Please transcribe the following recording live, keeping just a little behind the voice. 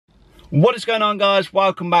What is going on, guys?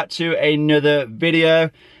 Welcome back to another video.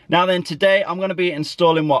 Now then, today I'm going to be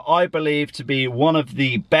installing what I believe to be one of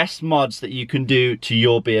the best mods that you can do to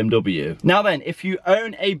your BMW. Now then, if you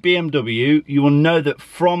own a BMW, you will know that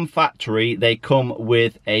from factory they come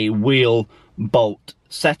with a wheel bolt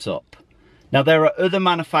setup. Now there are other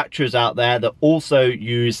manufacturers out there that also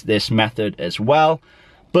use this method as well,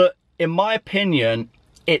 but in my opinion,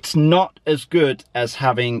 it's not as good as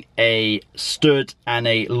having a stud and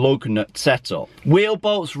a lug nut setup. Wheel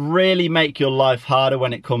bolts really make your life harder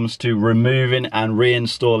when it comes to removing and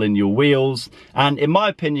reinstalling your wheels, and in my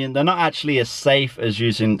opinion they're not actually as safe as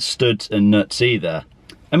using studs and nuts either.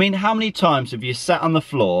 I mean, how many times have you sat on the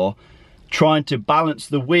floor trying to balance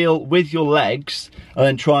the wheel with your legs and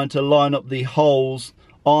then trying to line up the holes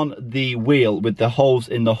on the wheel with the holes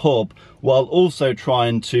in the hub while also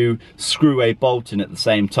trying to screw a bolt in at the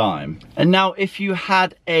same time? And now if you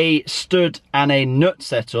had a stud and a nut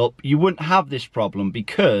setup, you wouldn't have this problem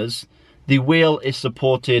because the wheel is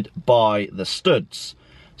supported by the studs.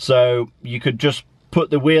 So you could just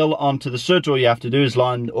put the wheel onto the studs. All you have to do is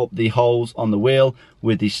line up the holes on the wheel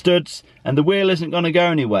with the studs and the wheel isn't going to go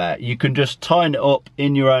anywhere. You can just tighten it up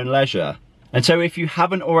in your own leisure. And so if you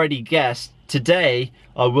haven't already guessed, today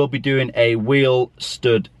I will be doing a wheel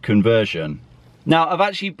stud conversion. Now I've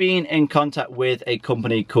actually been in contact with a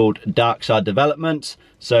company called Darkside Development.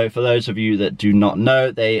 So for those of you that do not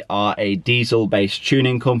know, they are a diesel based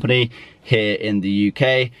tuning company here in the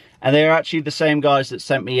UK. And they're actually the same guys that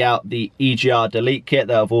sent me out the EGR Delete kit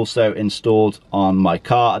that I've also installed on my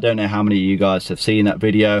car. I don't know how many of you guys have seen that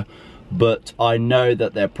video, but I know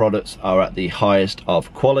that their products are at the highest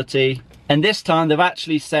of quality. And this time they've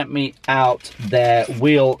actually sent me out their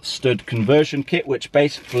wheel stud conversion kit, which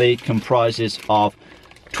basically comprises of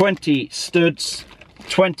 20 studs,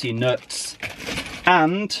 20 nuts,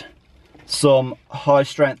 and some high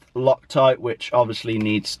strength Loctite, which obviously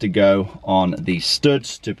needs to go on the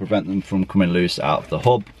studs to prevent them from coming loose out of the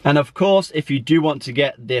hub. And of course, if you do want to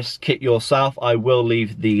get this kit yourself, I will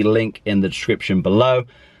leave the link in the description below.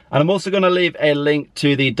 And I'm also going to leave a link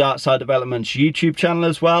to the Darkside Development's YouTube channel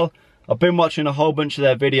as well. I've been watching a whole bunch of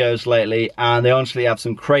their videos lately and they honestly have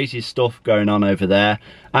some crazy stuff going on over there.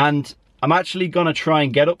 And I'm actually going to try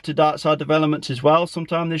and get up to Darkside Developments as well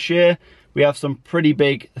sometime this year. We have some pretty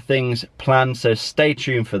big things planned, so stay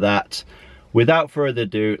tuned for that. Without further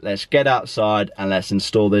ado, let's get outside and let's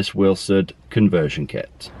install this wheel stud conversion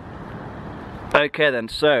kit. Okay then,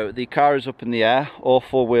 so the car is up in the air, all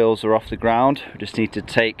four wheels are off the ground. We just need to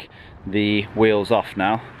take the wheels off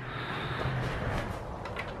now.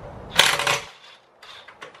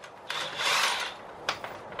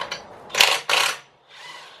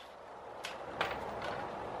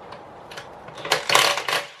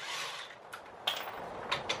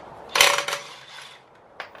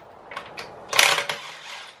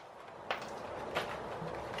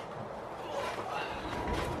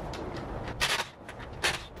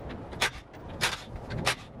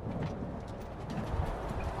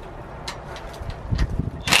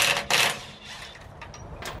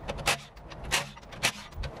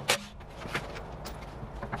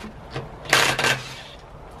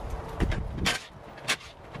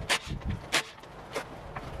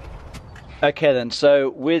 Okay then, so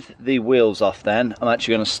with the wheels off then, I'm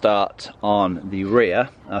actually going to start on the rear.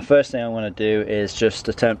 First thing I'm going to do is just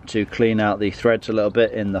attempt to clean out the threads a little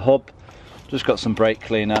bit in the hub. Just got some brake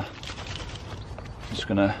cleaner. Just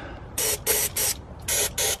going to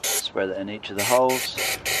spread it in each of the holes,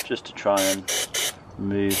 just to try and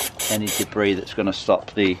remove any debris that's going to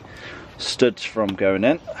stop the studs from going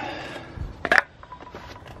in.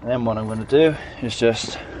 And then what I'm going to do is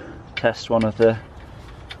just test one of the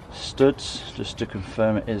studs just to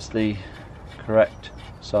confirm it is the correct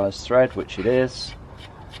size thread, which it is.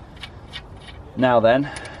 Now then,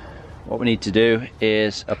 what we need to do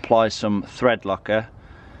is apply some thread locker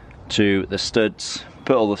to the studs,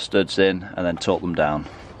 put all the studs in and then torque them down.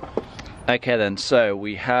 Okay then, so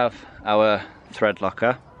we have our thread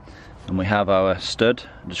locker and we have our stud.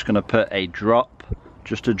 I'm just going to put a drop,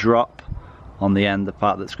 just a drop on the end, the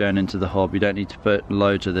part that's going into the hub. You don't need to put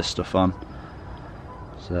loads of this stuff on.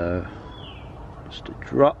 So just a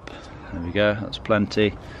drop, there we go, that's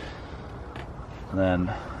plenty. And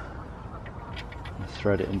then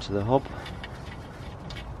thread it into the hub.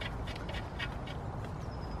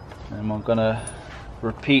 And I'm going to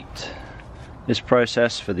repeat this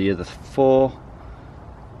process for the other four.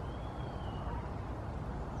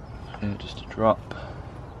 So just a drop.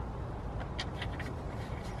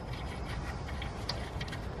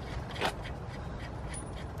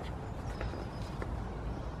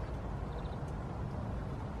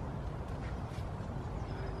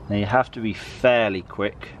 Now you have to be fairly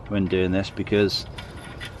quick when doing this, because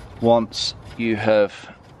once you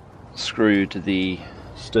have screwed the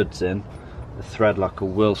studs in, the thread locker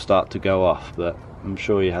will start to go off, but I'm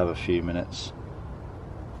sure you have a few minutes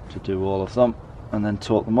to do all of them and then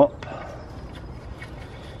torque them up.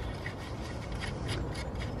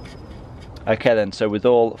 Okay then, so with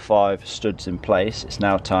all 5 studs in place, it's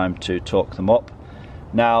now time to torque them up.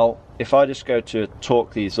 Now if I just go to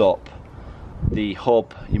torque these up, the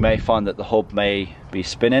hub, you may find that the hub may be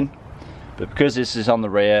spinning, but because this is on the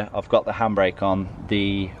rear, I've got the handbrake on,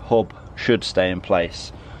 the hub should stay in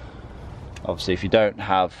place. Obviously if you don't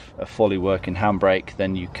have a fully working handbrake,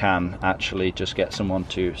 then you can actually just get someone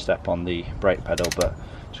to step on the brake pedal, but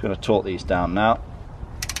I'm just going to torque these down now.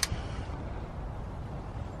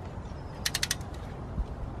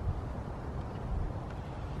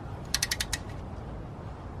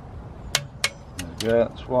 There we go,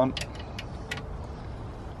 that's one.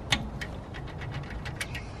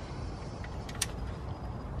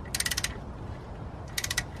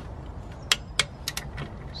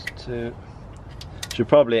 That's 2. Should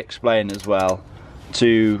probably explain as well,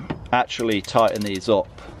 to actually tighten these up,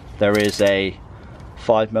 there is a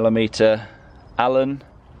 5mm Allen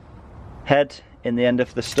head in the end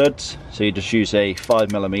of the studs, so you just use a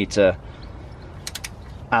 5mm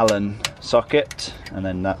Allen socket, and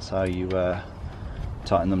then that's how you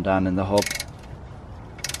tighten them down in the hub.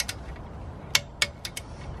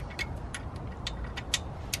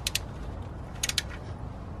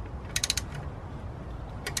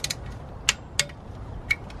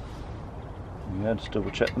 Yeah, just double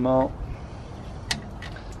check them all.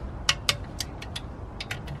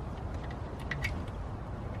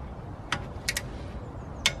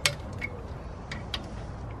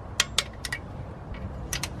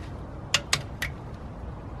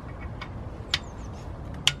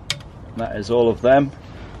 That is all of them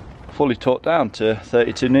fully torqued down to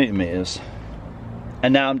 32 Newton meters.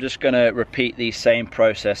 And now I'm just going to repeat the same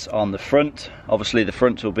process on the front. Obviously the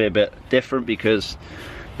front will be a bit different because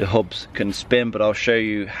the hubs can spin, but I'll show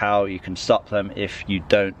you how you can stop them if you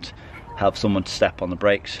don't have someone to step on the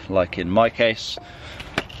brakes, like in my case.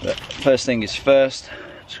 But first thing is first,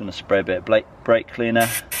 just going to spray a bit of brake cleaner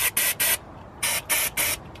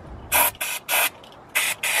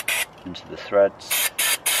into the threads.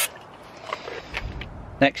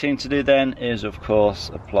 Next thing to do then is of course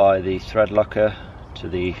apply the thread locker to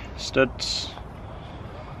the studs.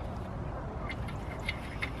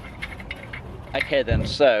 Okay then,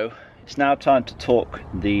 so it's now time to torque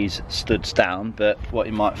these studs down, but what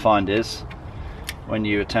you might find is when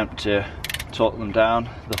you attempt to torque them down,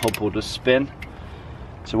 the hub will just spin.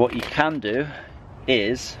 So what you can do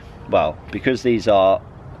is, well, because these are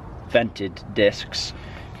vented discs,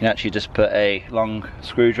 you can actually just put a long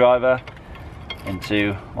screwdriver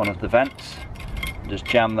into one of the vents, just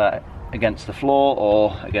jam that against the floor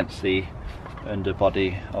or against the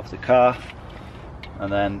underbody of the car,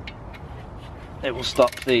 and then it will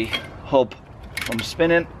stop the hub from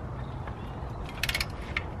spinning,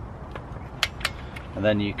 and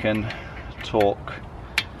then you can torque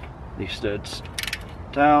the studs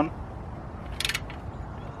down.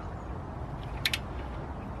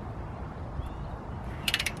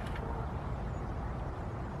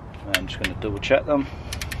 I'm just going to double check them.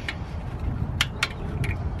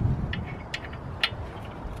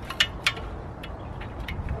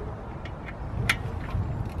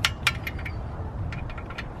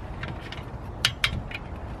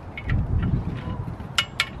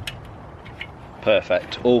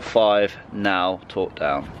 Perfect, all 5 now torqued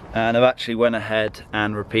down. And I've actually went ahead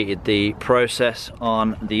and repeated the process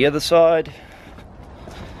on the other side.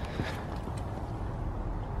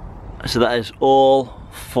 So that is all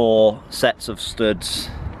 4 sets of studs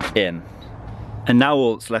in. And now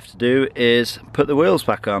all that's left to do is put the wheels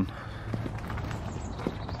back on.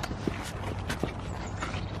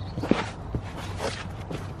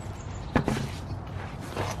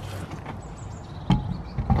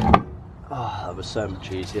 Oh, that was so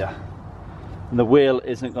much easier. And the wheel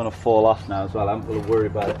isn't going to fall off now as well. I'm not going to worry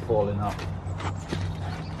about it falling off.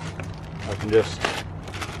 I can just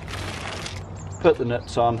put the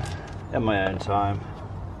nuts on in my own time.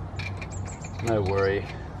 No worry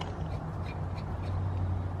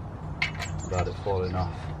about it falling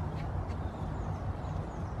off.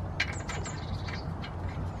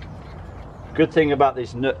 Good thing about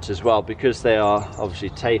these nuts as well, because they are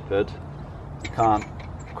obviously tapered, you can't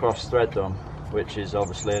cross thread them, which is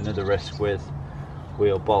obviously another risk with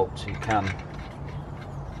wheel bolts. You can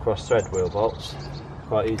cross thread wheel bolts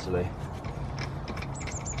quite easily.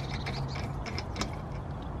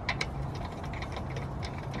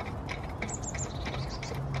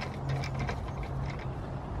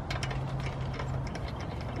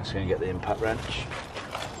 Just going to get the impact wrench.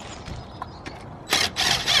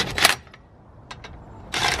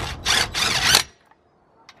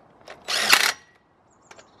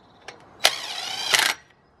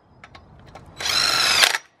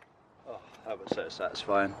 Oh, that was so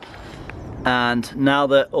satisfying. And now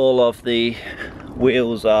that all of the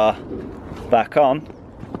wheels are back on,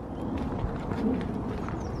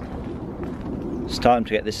 it's time to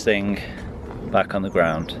get this thing back on the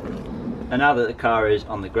ground. And now that the car is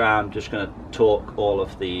on the ground, I'm just going to torque all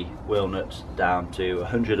of the wheel nuts down to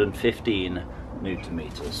 115 Newton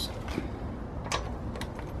meters.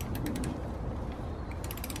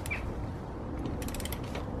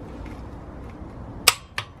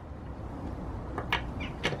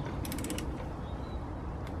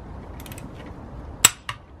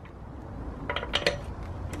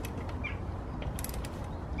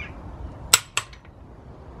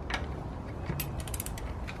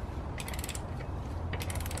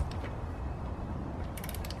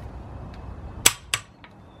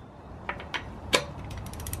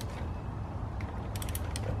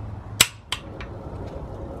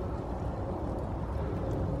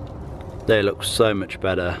 They look so much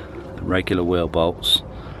better than regular wheel bolts.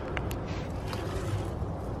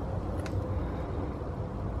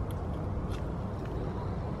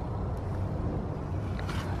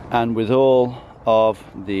 And with all of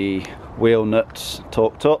the wheel nuts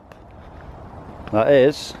torqued up, that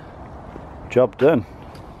is job done.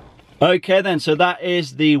 Okay then, so that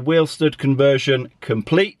is the wheel stud conversion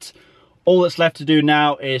complete. All that's left to do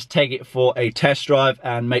now is take it for a test drive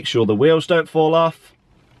and make sure the wheels don't fall off.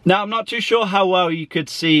 Now, I'm not too sure how well you could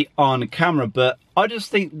see on camera, but I just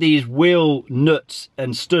think these wheel nuts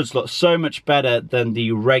and studs look so much better than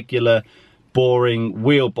the regular boring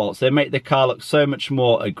wheel bolts. They make the car look so much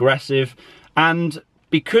more aggressive, and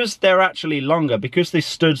because they're actually longer, because the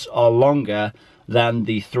studs are longer than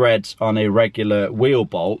the threads on a regular wheel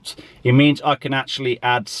bolt, it means I can actually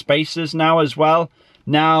add spacers now as well.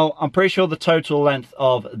 Now, I'm pretty sure the total length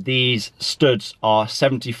of these studs are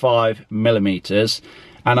 75 millimeters.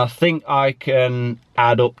 And I think I can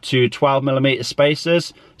add up to 12mm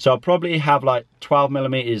spacers. So I'll probably have like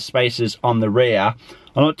 12mm spacers on the rear.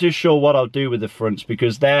 I'm not too sure what I'll do with the fronts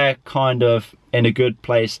because they're kind of in a good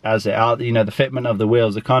place as they are. You know, the fitment of the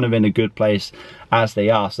wheels are kind of in a good place as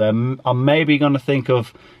they are. So I'm maybe going to think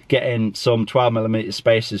of getting some 12mm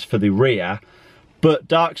spacers for the rear. But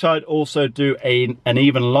Darkside also do an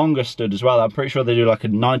even longer stud as well. I'm pretty sure they do like a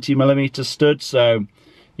 90mm stud. So,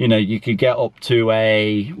 you know, you could get up to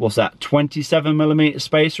a, what's that, 27mm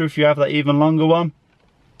spacer if you have that even longer one.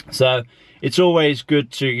 So it's always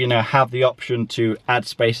good to, you know, have the option to add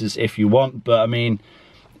spacers if you want. But I mean,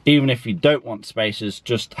 even if you don't want spacers,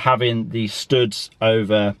 just having the studs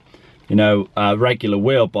over, you know, regular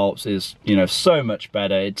wheel bolts is, you know, so much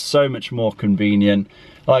better. It's so much more convenient.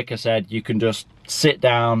 Like I said, you can just sit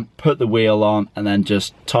down, put the wheel on, and then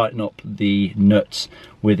just tighten up the nuts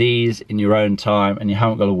with ease in your own time, and you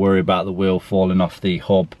haven't got to worry about the wheel falling off the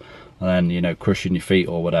hub and then, you know, crushing your feet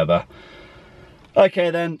or whatever.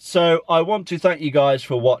 Okay then, so I want to thank you guys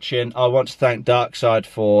for watching. I want to thank Darkside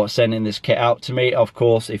for sending this kit out to me. Of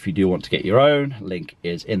course, if you do want to get your own, link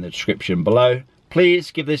is in the description below.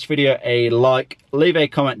 Please give this video a like, leave a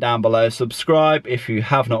comment down below, subscribe if you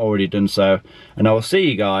have not already done so, and I will see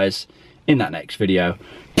you guys in that next video.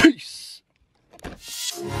 Peace!